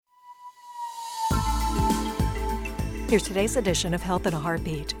Here's today's edition of Health in a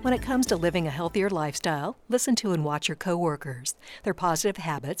Heartbeat. When it comes to living a healthier lifestyle, listen to and watch your coworkers. Their positive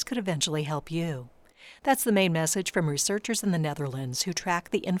habits could eventually help you. That's the main message from researchers in the Netherlands who track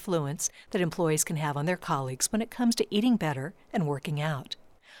the influence that employees can have on their colleagues when it comes to eating better and working out.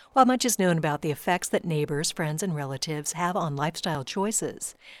 While much is known about the effects that neighbors, friends, and relatives have on lifestyle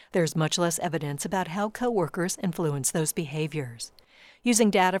choices, there's much less evidence about how coworkers influence those behaviors.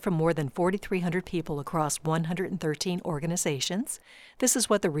 Using data from more than 4,300 people across 113 organizations, this is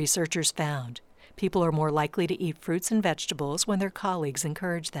what the researchers found. People are more likely to eat fruits and vegetables when their colleagues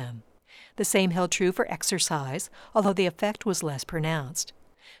encourage them. The same held true for exercise, although the effect was less pronounced.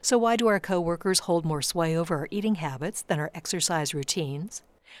 So why do our coworkers hold more sway over our eating habits than our exercise routines?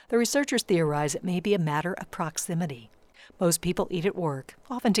 The researchers theorize it may be a matter of proximity. Most people eat at work,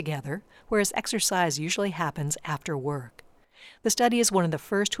 often together, whereas exercise usually happens after work. The study is one of the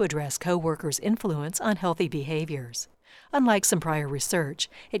first to address coworkers' influence on healthy behaviors. Unlike some prior research,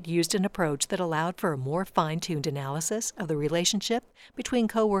 it used an approach that allowed for a more fine-tuned analysis of the relationship between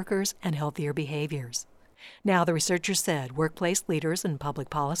coworkers and healthier behaviors. Now, the researchers said workplace leaders and public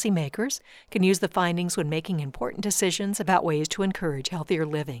policy makers can use the findings when making important decisions about ways to encourage healthier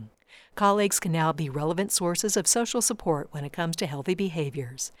living. Colleagues can now be relevant sources of social support when it comes to healthy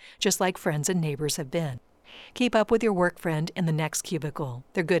behaviors, just like friends and neighbors have been. Keep up with your work friend in the next cubicle.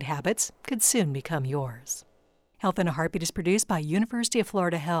 Their good habits could soon become yours. Health in a Heartbeat is produced by University of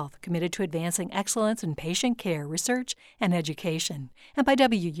Florida Health, committed to advancing excellence in patient care, research, and education, and by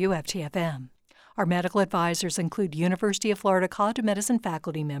WUFT-FM. Our medical advisors include University of Florida College of Medicine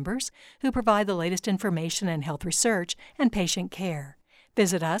faculty members who provide the latest information in health research and patient care.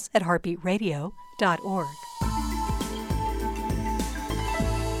 Visit us at heartbeatradio.org.